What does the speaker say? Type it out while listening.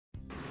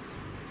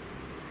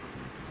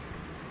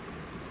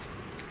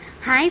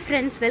Hi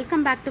friends,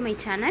 welcome back to my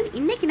channel.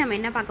 இன்னைக்கு நம்ம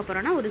என்ன பார்க்க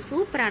போறோம்னா ஒரு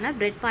சூப்பரான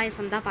bread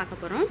பாயசம் தான்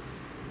பார்க்க போறோம்.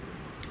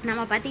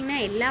 நம்ம பாத்தீங்கன்னா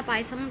எல்லா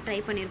பாயசமும் ட்ரை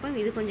பண்ணிருப்போம்.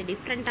 இது கொஞ்சம்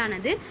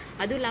டிஃபரண்டானது.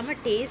 அதுவும் இல்லாம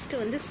டேஸ்ட்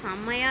வந்து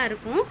செமையா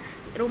இருக்கும்.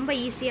 ரொம்ப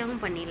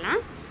ஈஸியாவும்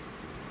பண்ணிடலாம்.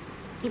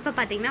 இப்போ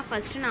பாத்தீங்கன்னா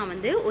ஃபர்ஸ்ட் நான்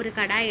வந்து ஒரு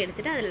கடாய்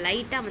எடுத்துட்டு அதுல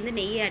லைட்டா வந்து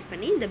நெய் ஆட்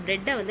பண்ணி இந்த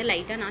பிரெட்டை வந்து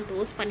லைட்டா நான்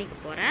டோஸ்ட் பண்ணிக்க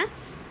போறேன்.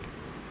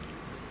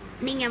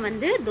 நீங்க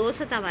வந்து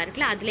தோசை தவா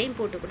இருக்குல அதுலயும்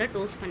போட்டு கூட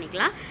டோஸ்ட்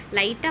பண்ணிக்கலாம்.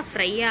 லைட்டா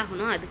ஃப்ரை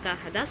ஆகணும்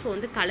அதுக்காக தான். சோ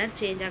வந்து கலர்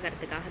சேஞ்ச்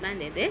ஆகிறதுக்காக தான்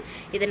இந்த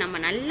இது நம்ம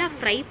நல்லா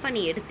ஃப்ரை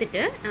பண்ணி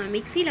எடுத்துட்டு நம்ம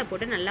மிக்ஸில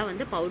போட்டு நல்லா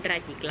வந்து பவுடர்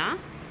ஆக்கிக்கலாம்.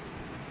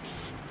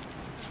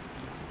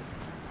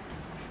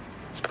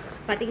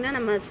 பாத்தீங்கன்னா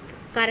நம்ம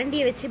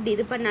கரண்டியை வச்சு இப்படி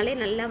இது பண்ணாலே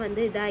நல்லா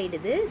வந்து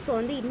இதாயிடுது. ஸோ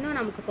வந்து இன்னும்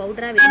நமக்கு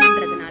பவுடராக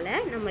வேணுன்றதுனால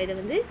நம்ம இதை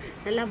வந்து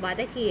நல்லா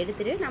வதக்கி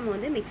எடுத்துட்டு நம்ம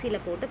வந்து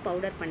மிக்சியில் போட்டு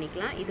பவுடர்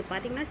பண்ணிக்கலாம். இது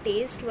பார்த்தீங்கன்னா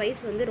டேஸ்ட்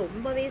வைஸ் வந்து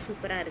ரொம்பவே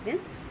சூப்பராக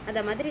இருக்குது.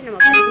 அதை மாதிரி நம்ம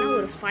பார்த்தீங்கன்னா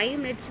ஒரு 5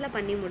 மினிட்ஸில்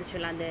பண்ணி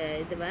முடிச்சிடலாம் அந்த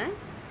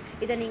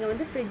இதை நீங்கள்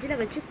வந்து ஃப்ரிட்ஜில்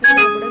வச்சு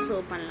கூலாக கூட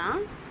சர்வ்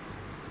பண்ணலாம்.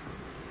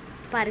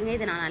 பாருங்கள்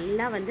இதை நான்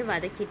நல்லா வந்து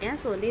வதக்கிட்டேன்.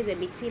 ஸோ வந்து இதை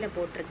மிக்சியில்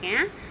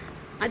போட்டிருக்கேன்.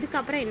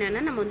 அதுக்கப்புறம்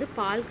என்னென்னா நம்ம வந்து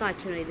பால்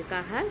காய்ச்சணும்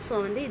இதுக்காக. ஸோ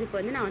வந்து இதுக்கு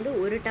வந்து நான் வந்து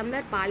 1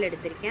 டம்ளர் பால்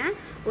எடுத்திருக்கேன்.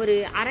 ஒரு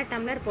அரை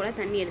டம்ளர் போல்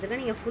தண்ணி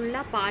எடுத்துருக்கேன். நீங்கள்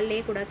ஃபுல்லாக பால்லே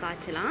கூட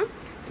காய்ச்சலாம்.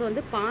 ஸோ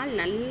வந்து பால்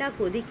நல்லா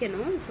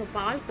கொதிக்கணும். ஸோ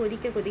பால்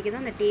கொதிக்க கொதிக்க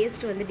தான் அந்த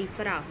டேஸ்ட் வந்து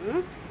டிஃபர்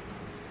ஆகும்.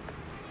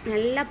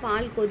 நல்லா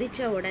பால்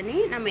கொதித்த உடனே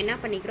நம்ம என்ன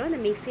பண்ணிக்கிறோம், இந்த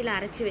மிக்சியில்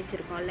அரைச்சி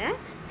வச்சுருக்கோம்ல,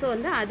 ஸோ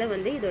வந்து அதை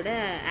வந்து இதோட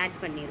ஆட்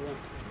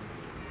பண்ணிடுவோம்.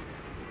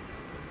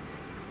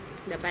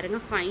 இந்த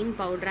பாருங்கள் ஃபைன்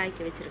பவுடர்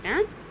ஆக்கி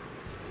வச்சுருக்கேன்.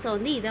 ஸோ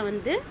வந்து இதை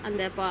வந்து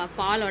அந்த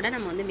பாலோட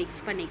நம்ம வந்து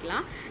மிக்ஸ்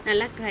பண்ணிக்கலாம்.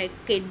 நல்லா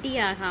கெட்டி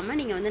ஆகாமல்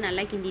நீங்கள் வந்து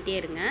நல்லா கிண்டிகிட்டே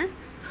இருங்க.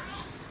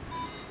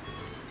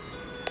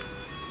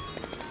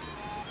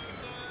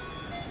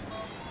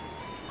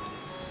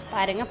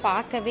 பாருங்கள்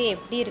பார்க்கவே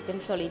எப்படி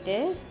இருக்குன்னு சொல்லிட்டு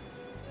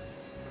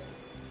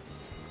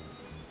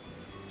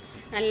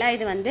நல்லா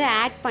இது வந்து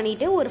ஆட்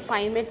பண்ணிவிட்டு ஒரு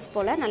 5 மினிட்ஸ்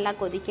போல் நல்லா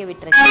கொதிக்க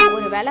விட்டுருக்கேன்.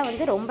 ஒரு வேளை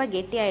வந்து ரொம்ப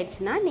கெட்டி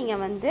ஆயிடுச்சுன்னா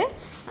நீங்கள் வந்து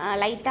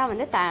லைட்டாக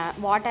வந்து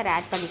வாட்டர்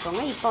ஆட்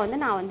பண்ணிக்கோங்க. இப்போ வந்து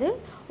நான் வந்து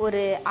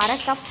ஒரு அரை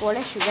கப் போல்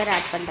சுகர்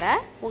ஆட் பண்ணுறேன்.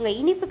 உங்கள்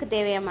இனிப்புக்கு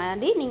தேவையான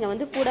மாதிரி நீங்கள்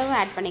வந்து கூடவும்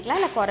ஆட் பண்ணிக்கலாம்,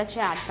 இல்லை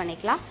குறைச்சி ஆட்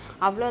பண்ணிக்கலாம்.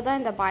 அவ்வளோதான்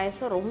இந்த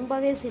பாயசம்.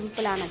 ரொம்பவே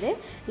சிம்பிளானது.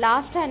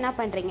 லாஸ்ட்டாக என்ன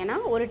பண்ணுறீங்கன்னா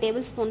 1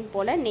 டேபிள் ஸ்பூன்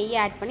போல் நெய்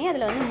ஆட் பண்ணி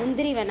அதில் வந்து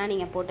முந்திரி வேணால்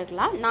நீங்கள்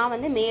போட்டுக்கலாம். நான்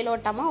வந்து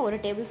மேலோட்டமாக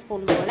 1 டேபிள்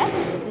ஸ்பூன் போல்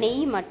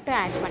நெய் மட்டும்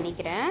ஆட்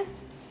பண்ணிக்கிறேன்.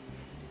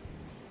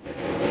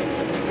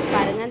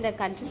 பாருங்கள் இந்த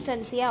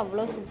கன்சிஸ்டன்சியாக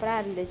அவ்வளோ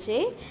சூப்பராக இருந்துச்சு.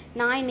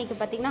 நான் இன்றைக்கி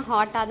பார்த்திங்கன்னா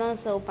ஹாட்டாக தான்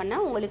சர்வ்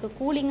பண்ணேன். உங்களுக்கு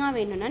கூலிங்காக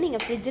வேணும்னா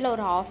நீங்கள் ஃப்ரிட்ஜில்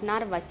ஒரு 1/2 அன்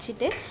ஹவர்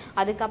வச்சுட்டு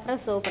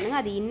அதுக்கப்புறம் சர்வ்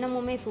பண்ணுங்கள். அது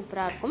இன்னமுமே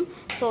சூப்பராக இருக்கும்.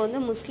 ஸோ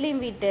வந்து முஸ்லீம்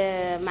வீட்டு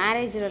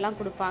மேரேஜிலலாம்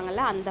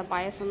கொடுப்பாங்கள்ல அந்த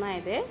பாயசம் தான்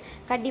இது.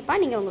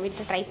 கண்டிப்பாக நீங்கள் உங்கள்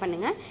வீட்டில் ட்ரை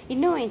பண்ணுங்கள்.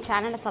 இன்னும் என்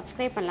சேனலை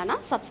சப்ஸ்கிரைப் பண்ணலன்னா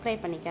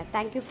சப்ஸ்கிரைப் பண்ணிக்க.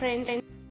 Thank you friends.